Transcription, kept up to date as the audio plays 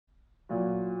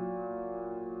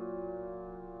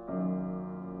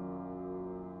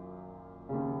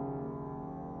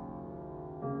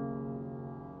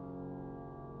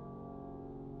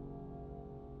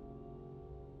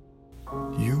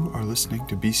listening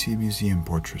to BC Museum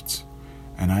Portraits,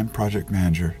 and I'm Project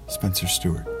Manager Spencer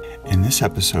Stewart. In this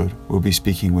episode, we'll be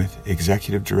speaking with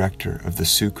Executive Director of the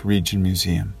Sooke Region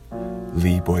Museum,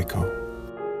 Lee Boyko.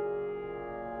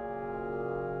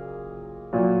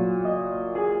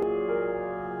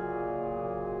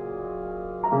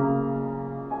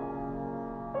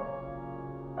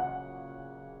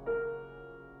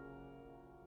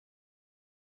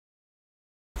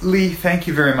 Lee, thank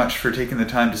you very much for taking the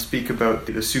time to speak about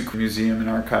the Sooke Museum and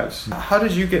Archives. How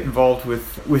did you get involved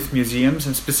with museums,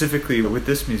 and specifically with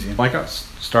this museum? I got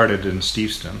started in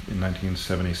Steveston in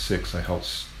 1976. I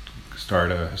helped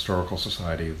start a historical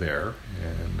society there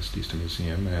in the Steveston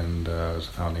Museum, and was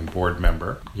a founding board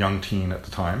member, young teen at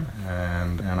the time,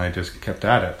 and I just kept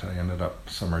at it. I ended up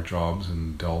summer jobs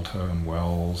in Delta and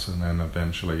Wells, and then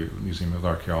eventually Museum of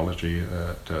Archaeology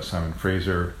at Simon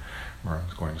Fraser, where I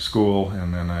was going to school,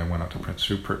 and then I went up to Prince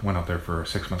Rupert, went up there for a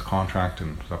 6-month contract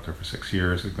and was up there for 6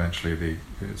 years, eventually the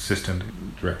assistant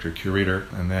director curator,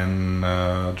 and then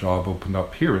a job opened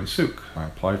up here in Sooke. I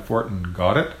applied for it and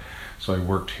got it, so I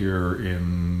worked here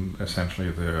in essentially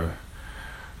the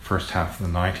first half of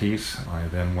the 90s. I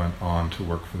then went on to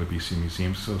work for the BC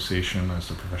Museums Association as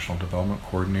the professional development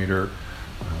coordinator.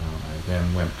 I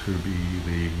then went to be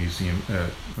the Museum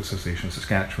Association of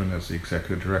Saskatchewan as the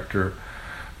executive director,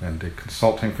 and did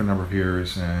consulting for a number of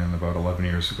years, and about 11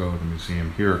 years ago the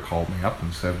museum here called me up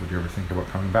and said, would you ever think about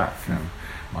coming back? And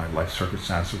my life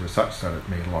circumstances were such that it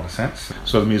made a lot of sense.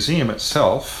 So the museum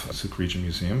itself, Sooke Region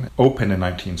Museum, opened in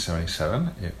 1977.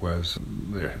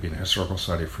 There had been a historical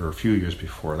society for a few years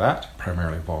before that,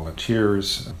 primarily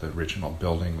volunteers. The original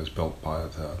building was built by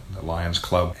the Lions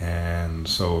Club, and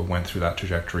so it went through that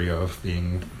trajectory of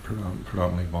being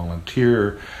predominantly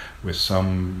volunteer, with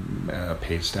some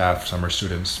paid staff. Some are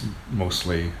students,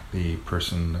 mostly the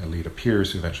person, Alita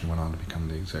Pierce, who eventually went on to become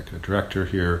the executive director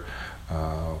here.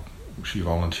 She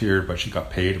volunteered, but she got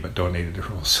paid, but donated her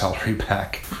whole salary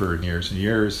back for years and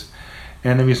years.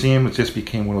 And the museum just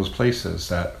became one of those places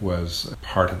that was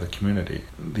part of the community.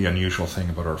 The unusual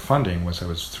thing about our funding was I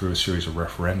was through a series of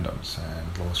referendums,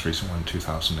 and the most recent one in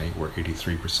 2008, where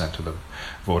 83% of the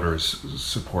voters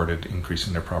supported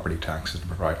increasing their property taxes to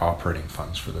provide operating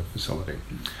funds for the facility.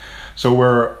 So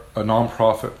we're a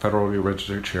non-profit, federally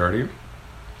registered charity.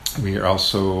 We are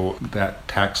also, that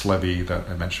tax levy that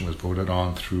I mentioned was voted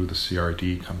on through the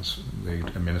CRD, they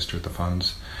administer the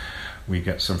funds. We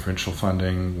get some provincial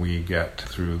funding, we get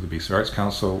through the BC Arts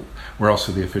Council. We're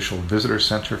also the official visitor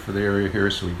centre for the area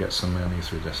here, so we get some money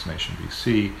through Destination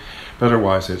BC. But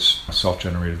otherwise it's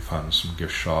self-generated funds from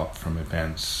gift shop, from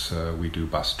events. We do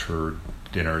bus tour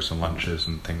dinners and lunches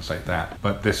and things like that.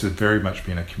 But this has very much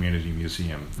been a community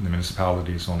museum. The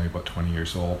municipality is only about 20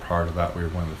 years old. Prior to that, we were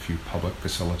one of the few public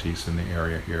facilities in the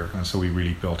area here. And so we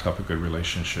really built up a good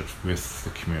relationship with the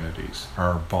communities.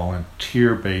 Our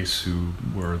volunteer base, who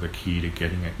were the key to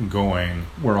getting it going,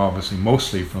 were obviously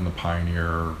mostly from the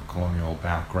pioneer colonial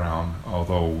background,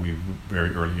 although we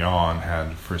very early on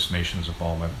had First Nations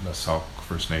involvement. The Sauk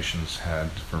First Nations had,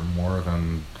 for more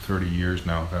than 30 years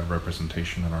now, had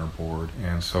representation on our board.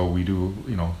 And so we do,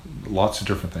 lots of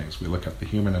different things. We look at the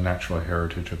human and natural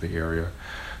heritage of the area.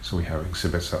 So we have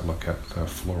exhibits that look at the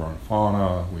flora and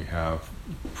fauna. We have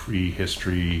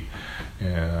prehistory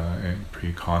and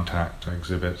pre-contact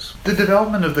exhibits. The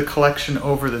development of the collection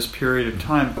over this period of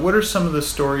time, what are some of the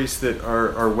stories that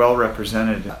are well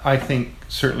represented? I think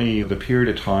certainly the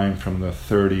period of time from the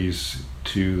 30s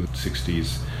to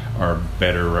 60s are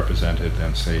better represented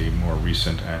than, say, more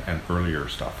recent and earlier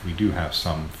stuff. We do have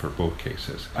some for both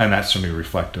cases. And that's certainly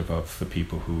reflective of the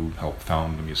people who helped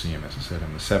found the museum, as I said,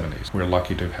 in the 70s. We're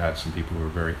lucky to have had some people who are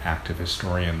very active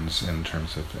historians in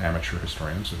terms of amateur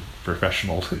historians,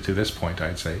 professional to this point,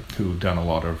 I'd say, who've done a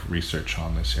lot of research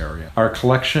on this area. Our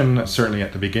collection, certainly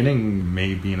at the beginning,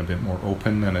 may have been a bit more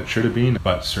open than it should have been,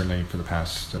 but certainly for the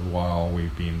past while,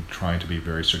 we've been trying to be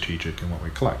very strategic in what we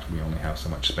collect. We only have so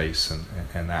much space and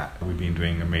that. We've been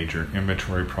doing a major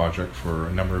inventory project for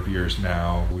a number of years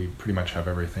now. We pretty much have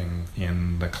everything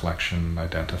in the collection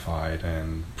identified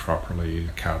and properly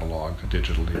cataloged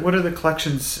digitally. What are the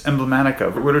collections emblematic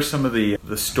of? What are some of the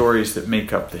stories that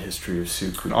make up the history of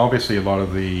Sooke? Obviously a lot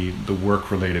of the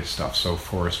work-related stuff, so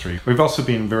forestry. We've also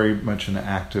been very much an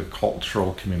active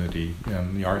cultural community,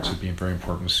 and the arts have been very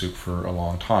important to Sooke for a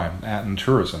long time, and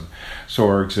tourism. So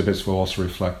our exhibits will also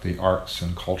reflect the arts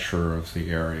and culture of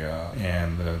the area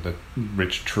and the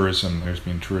rich tourism. There's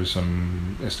been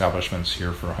tourism establishments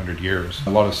here for 100 years. A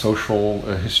lot of social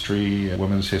history,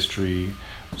 women's history.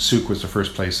 Sooke was the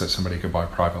first place that somebody could buy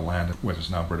private land, what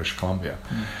is now British Columbia.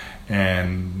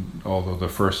 And although the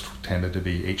first tended to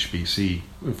be HBC,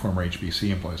 former HBC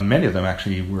employees, many of them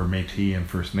actually were Métis and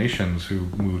First Nations who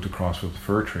moved across with the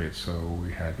fur trade. So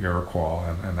we had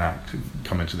Iroquois and that to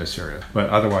come into this area. But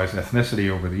otherwise, ethnicity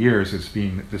over the years,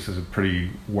 this is a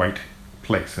pretty white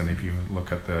place. And if you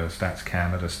look at the Stats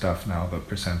Canada stuff now, the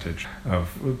percentage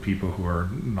of people who are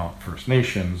not First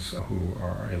Nations who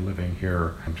are living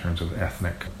here in terms of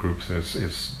ethnic groups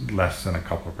is less than a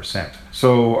couple of percent.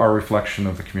 So our reflection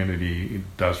of the community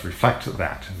does reflect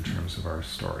that in terms of our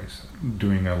stories.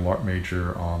 Doing a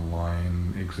major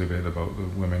online exhibit about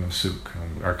the women of Souk.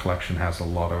 Our collection has a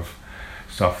lot of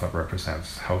stuff that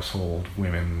represents household,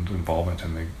 women's involvement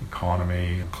in the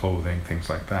economy, clothing, things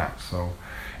like that. So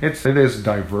it is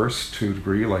diverse to a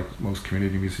degree, like most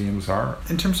community museums are.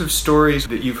 In terms of stories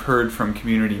that you've heard from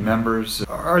community members,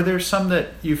 are there some that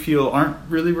you feel aren't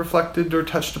really reflected or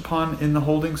touched upon in the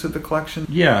holdings of the collection?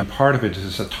 Yeah, part of it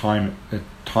is a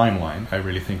timeline. I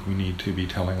really think we need to be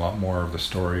telling a lot more of the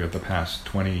story of the past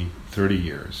 20, 30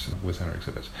 years within our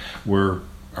exhibits.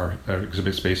 Our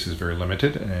exhibit space is very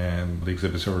limited and the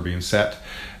exhibits are being set.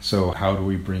 So how do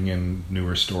we bring in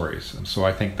newer stories? And so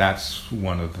I think that's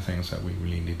one of the things that we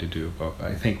really need to do. But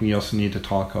I think we also need to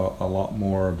talk a lot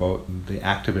more about the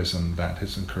activism that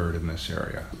has occurred in this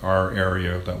area. Our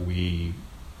area that we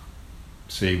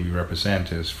say we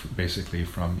represent is basically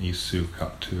from East Souk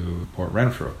up to Port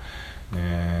Renfrew.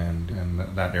 And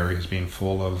that area has been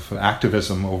full of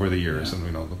activism over the years, and we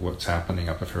know that what's happening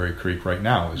up at Ferry Creek right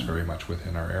now is very much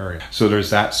within our area. So there's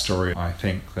that story. I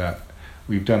think that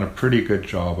we've done a pretty good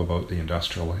job about the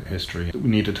industrial history. We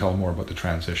need to tell more about the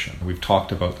transition. We've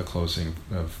talked about the closing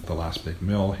of the last big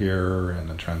mill here and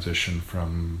the transition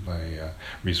from a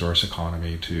resource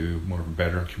economy to more of a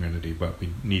veteran community, but we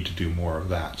need to do more of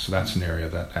that. So that's an area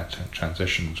that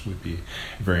transitions would be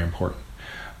very important.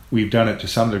 We've done it to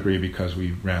some degree because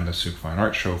we ran the Souk Fine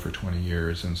Art Show for 20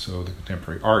 years, and so the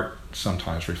contemporary art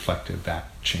sometimes reflected that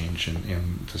change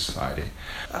in society.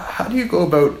 How do you go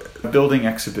about building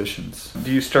exhibitions?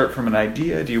 Do you start from an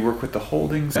idea? Do you work with the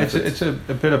holdings? It's a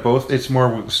bit of both. It's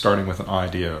more starting with an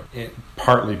idea,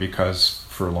 partly because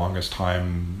for the longest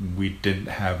time we didn't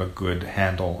have a good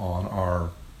handle on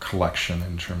our collection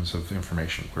in terms of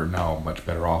information. We're now much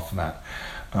better off than that.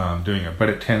 Doing it, but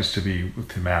it tends to be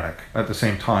thematic. At the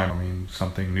same time,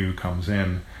 something new comes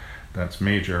in that's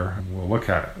major, we'll look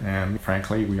at it. And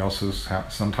frankly, we also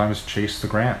sometimes chase the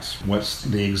grants. What's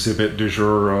the exhibit du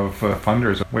jour of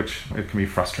funders, which it can be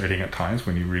frustrating at times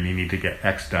when you really need to get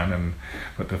X done,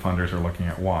 but the funders are looking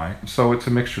at Y. So it's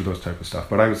a mixture of those type of stuff.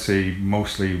 But I would say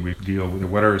mostly we deal with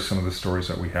what are some of the stories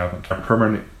that we haven't. Our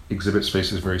permanent exhibit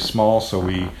space is very small, so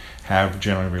we have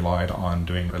generally relied on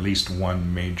doing at least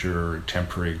one major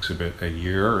temporary exhibit a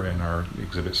year in our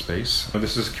exhibit space.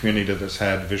 This is a community that's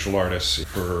had visual artists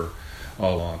for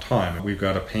a long time. We've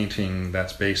got a painting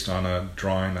that's based on a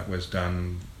drawing that was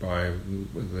done by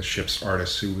the ship's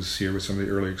artist who was here with some of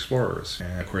the early explorers.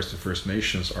 And of course the First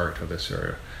Nations art of this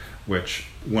area, which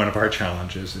one of our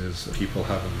challenges is people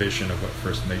have a vision of what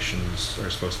First Nations are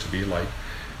supposed to be like.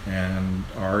 And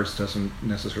ours doesn't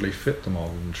necessarily fit them all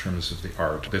in terms of the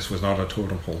art. This was not a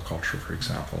totem pole culture, for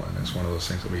example, and it's one of those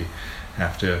things that we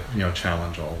have to,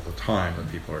 challenge all the time.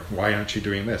 That people are, why aren't you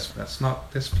doing this? That's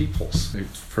not this people's. They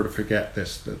forget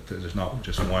this, that there's not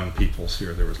just one people's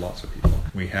here. There was lots of people.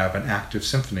 We have an active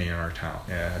symphony in our town,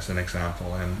 as an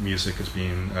example, and music has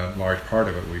been a large part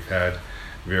of it. We've had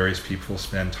various people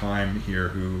spend time here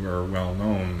who are well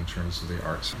known in terms of the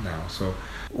arts now. So,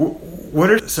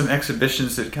 what are some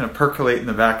exhibitions that kind of percolate in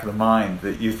the back of the mind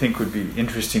that you think would be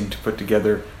interesting to put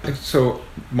together? So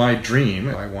my dream,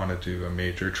 I want to do a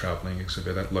major traveling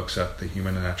exhibit that looks at the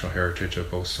human and natural heritage of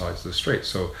both sides of the strait.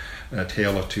 So a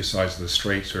tale of two sides of the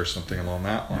straits or something along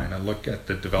that line, and look at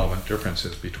the development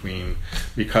differences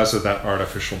because of that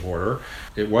artificial border.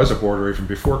 It was a border even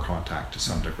before contact to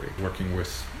some degree, working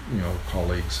with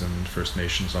colleagues and First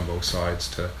Nations on both sides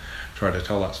to try to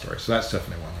tell that story. So that's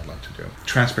definitely one I'd like to do.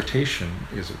 Transportation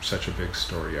is such a big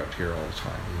story out here all the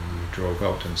time. We drove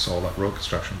out and saw that road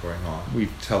construction going on. We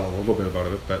tell a little bit about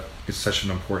it, but it's such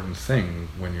an important thing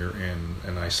when you're in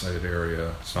an isolated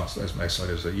area. It's not as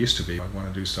isolated as it used to be. I want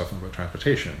to do stuff about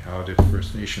transportation. How did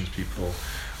First Nations people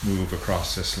move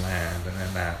across this land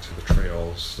and that, to the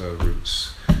trails, the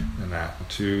routes, and that,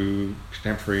 to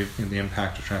contemporary the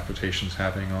impact of transportation is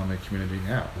having on the community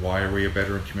now. Why are we a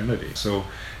veteran community? So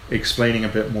explaining a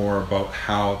bit more about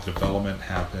how development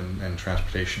happened and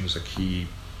transportation is a key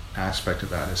aspect of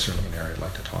that is certainly an area I'd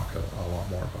like to talk a lot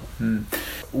more about.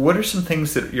 What are some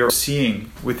things that you're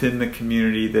seeing within the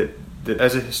community that that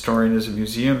as a historian, as a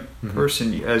museum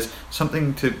person, as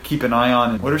something to keep an eye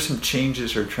on? What are some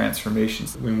changes or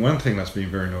transformations? I mean, one thing that's been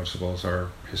very noticeable is our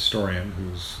historian,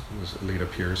 was Lita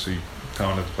Pierce, who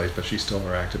founded the place, but she's still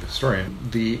our active historian.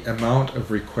 The amount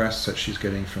of requests that she's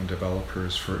getting from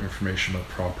developers for information about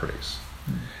properties.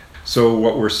 So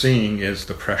what we're seeing is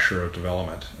the pressure of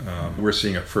development. We're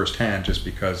seeing it firsthand just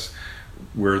because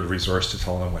we're the resource to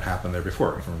tell them what happened there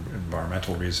before, for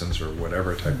environmental reasons or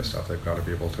whatever type of stuff. They've got to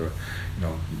be able to,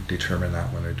 determine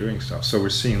that when they're doing stuff. So we're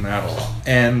seeing that a lot.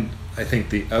 And I think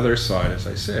the other side, as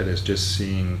I said, is just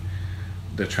seeing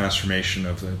the transformation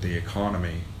of the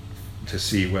economy to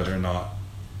see whether or not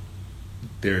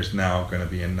there's now going to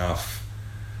be enough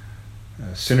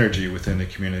synergy within the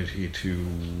community to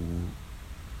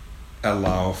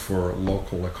allow for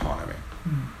local economy.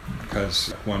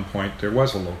 Because at one point there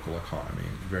was a local economy,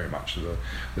 very much,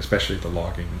 especially the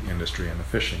logging industry and the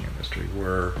fishing industry,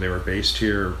 where they were based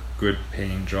here, good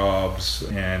paying jobs,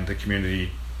 and the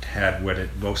community had what it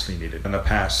mostly needed. In the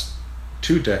past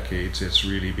 2 decades, it's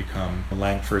really become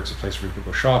Langford's a place where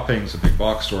people go shopping, it's a big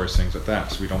box stores, things like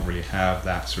that, so we don't really have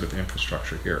that sort of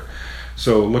infrastructure here.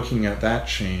 So looking at that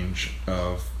change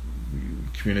of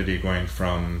community going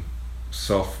from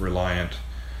self-reliant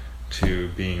to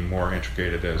being more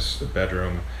integrated as a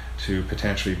bedroom, to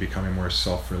potentially becoming more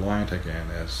self-reliant again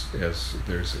as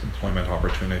there's employment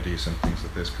opportunities and things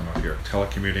like this come out here.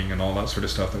 Telecommuting and all that sort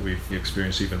of stuff that we've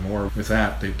experienced even more with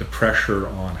that. The pressure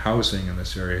on housing in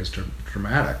this area is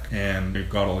dramatic. And we've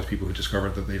got all these people who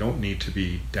discovered that they don't need to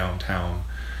be downtown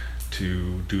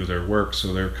to do their work,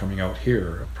 so they're coming out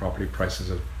here. Property prices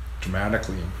have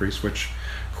dramatically increased, which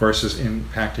of course is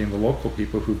impacting the local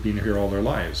people who've been here all their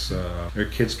lives. Their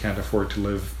kids can't afford to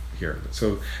live here.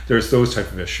 So there's those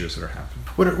type of issues that are happening.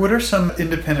 What are some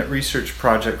independent research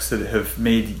projects that have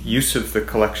made use of the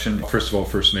collection? First of all,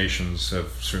 First Nations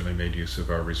have certainly made use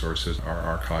of our resources,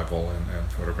 our archival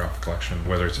and photographic collection,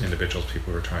 whether it's individuals,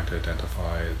 people who are trying to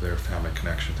identify their family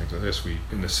connection, things like this.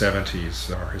 In the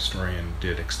 70s, our historian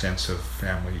did extensive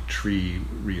family tree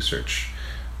research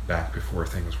back before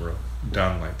things were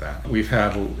done like that. We've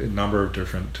had a number of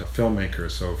different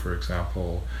filmmakers. So, for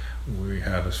example, we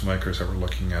had filmmakers that were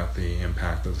looking at the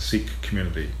impact of the Sikh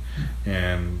community.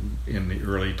 And in the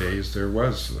early days, there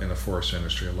was, in the forest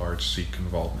industry, a large Sikh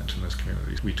involvement in this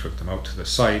community. We took them out to the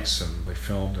sites and they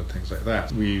filmed and things like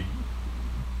that. We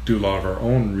do a lot of our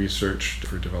own research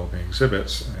for developing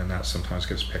exhibits, and that sometimes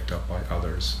gets picked up by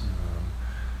others.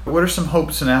 What are some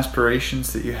hopes and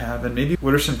aspirations that you have, and maybe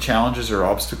what are some challenges or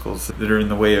obstacles that are in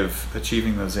the way of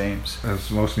achieving those aims?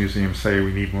 As most museums say,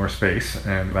 we need more space,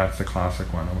 and that's the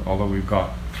classic one. Although we've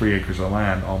got 3 acres of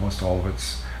land, almost all of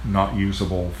it's not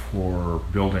usable for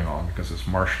building on because it's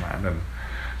marshland, and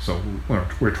so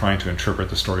we're trying to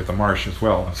interpret the story of the marsh as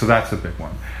well. So that's a big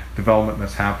one. Development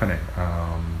that's happening.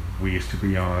 We used to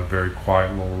be on a very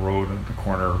quiet little road at the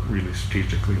corner, really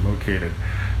strategically located.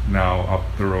 Now up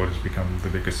the road has become the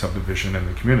biggest subdivision in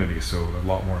the community, so a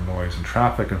lot more noise and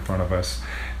traffic in front of us,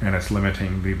 and it's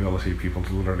limiting the ability of people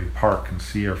to literally park and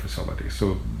see our facilities.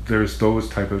 So there's those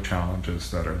type of challenges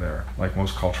that are there. Like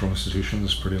most cultural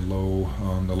institutions, pretty low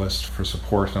on the list for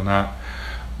support on that.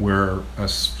 We're a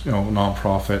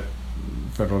non-profit,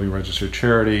 federally registered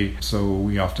charity, so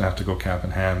we often have to go cap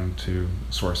in hand to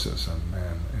sources and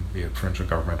be it provincial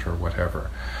government or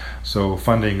whatever. So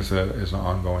funding is an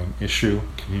ongoing issue,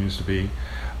 continues to be.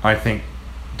 I think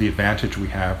the advantage we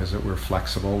have is that we're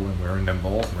flexible and we're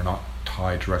nimble. We're not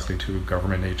tied directly to a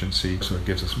government agency, so it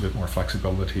gives us a bit more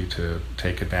flexibility to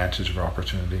take advantage of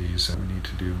opportunities. And we need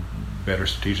to do better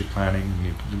strategic planning, we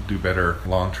need to do better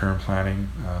long-term planning.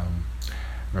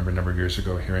 I remember a number of years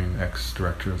ago hearing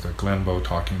ex-director of the Glenbow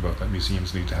talking about that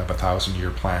museums need to have a 1,000-year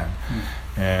plan.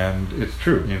 And it's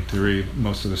true. In theory,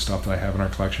 most of the stuff that I have in our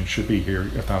collection should be here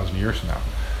 1,000 years from now.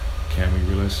 Can we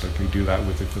realistically do that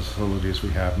with the facilities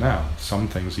we have now? Some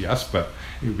things, yes, but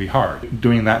it would be hard.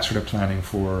 Doing that sort of planning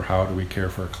for how do we care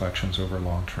for our collections over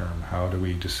long term? How do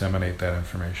we disseminate that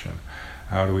information?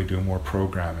 How do we do more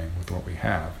programming with what we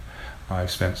have?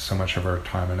 I've spent so much of our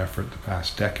time and effort the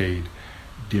past decade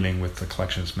dealing with the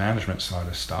collections management side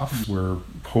of stuff. We're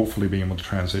hopefully being able to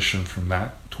transition from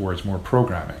that towards more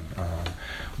programming.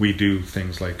 We do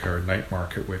things like our night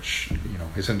market, which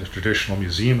isn't a traditional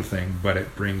museum thing, but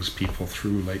it brings people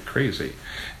through like crazy.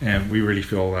 And we really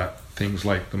feel that things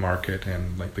like the market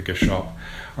and like the gift shop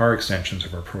are extensions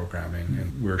of our programming,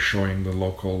 and we're showing the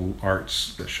local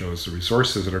arts that shows the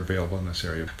resources that are available in this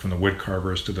area, from the wood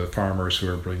carvers to the farmers who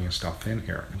are bringing stuff in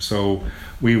here. So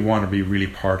we want to be really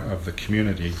part of the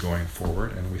community going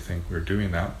forward, and we think we're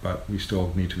doing that, but we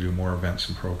still need to do more events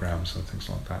and programs and things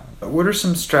like that. What are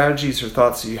some strategies or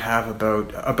thoughts that you have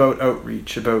about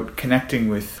outreach, about connecting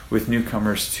with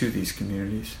newcomers to these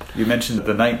communities? You mentioned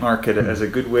the night market as a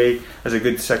good way, as a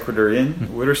good sequitur in.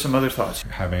 What are some other thoughts?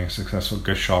 Having a successful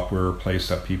gift shop, we're a place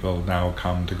that people now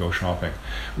come to go shopping.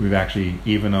 We've actually,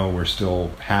 even though we're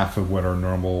still half of what our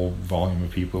normal volume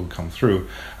of people come through,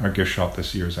 our gift shop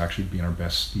this year has actually been our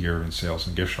best year in sales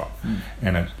and gift shop.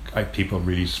 And people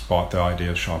really spot the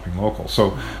idea of shopping local.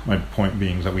 So my point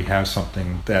being that we have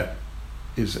something that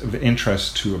is of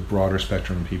interest to a broader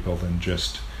spectrum of people than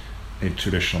just a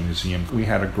traditional museum. We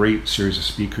had a great series of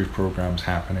speaker programs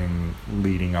happening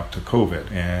leading up to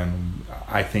COVID, and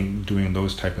I think doing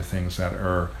those type of things that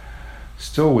are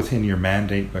still within your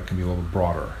mandate but can be a little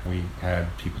broader. We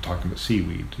had people talking about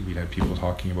seaweed, we had people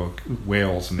talking about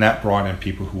whales, and that brought in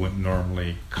people who wouldn't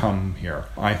normally come here.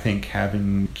 I think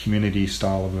having community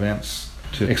style of events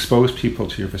to expose people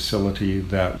to your facility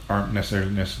that aren't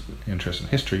necessarily interested in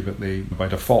history, but they by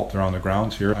default they're on the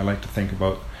grounds here. I like to think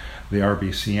about the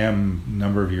RBCM a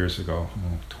number of years ago,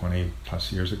 20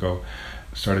 plus years ago,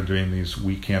 started doing these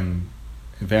weekend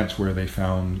events where they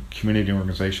found community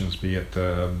organizations, be it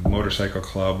the motorcycle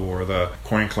club or the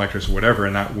coin collectors or whatever,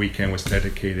 and that weekend was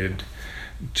dedicated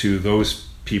to those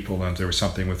people, and there was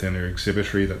something within their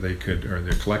exhibitory that they could, or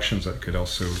their collections that could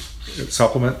also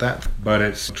supplement that. But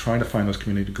it's trying to find those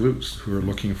community glues who are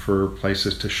looking for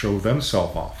places to show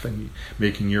themselves off and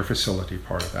making your facility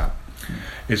part of that.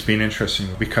 It's been interesting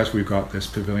because we've got this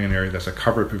pavilion area that's a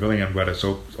covered pavilion but it's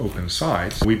open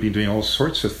sides. We've been doing all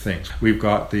sorts of things. We've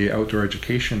got the outdoor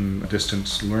education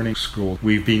distance learning school.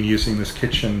 We've been using this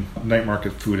kitchen. Night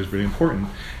market food is really important,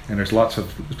 and there's lots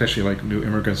of, especially like new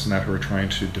immigrants and that, who are trying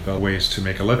to develop ways to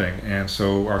make a living, and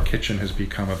so our kitchen has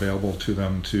become available to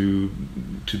them to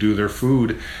do their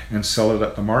food and sell it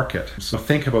at the market. So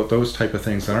think about those type of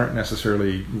things that aren't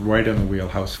necessarily right in the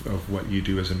wheelhouse of what you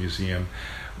do as a museum,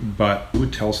 but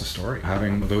food tells a story.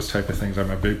 Having those type of things,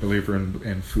 I'm a big believer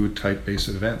in food type based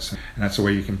events, and that's a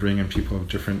way you can bring in people of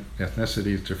different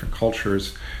ethnicities, different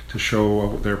cultures, to show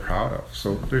what they're proud of.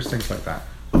 So there's things like that.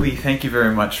 Lee, thank you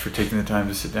very much for taking the time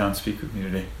to sit down and speak with me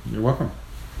today. You're welcome.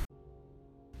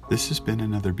 This has been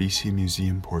another BC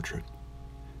Museum Portrait.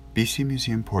 BC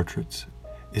Museum Portraits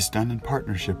is done in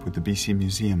partnership with the BC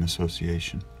Museum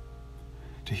Association.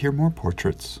 To hear more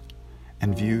portraits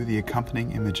and view the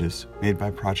accompanying images made by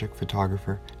project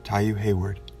photographer Tayu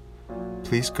Hayward,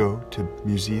 please go to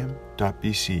museum.bc.ca.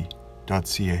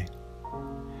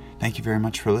 Thank you very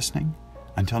much for listening.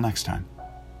 Until next time.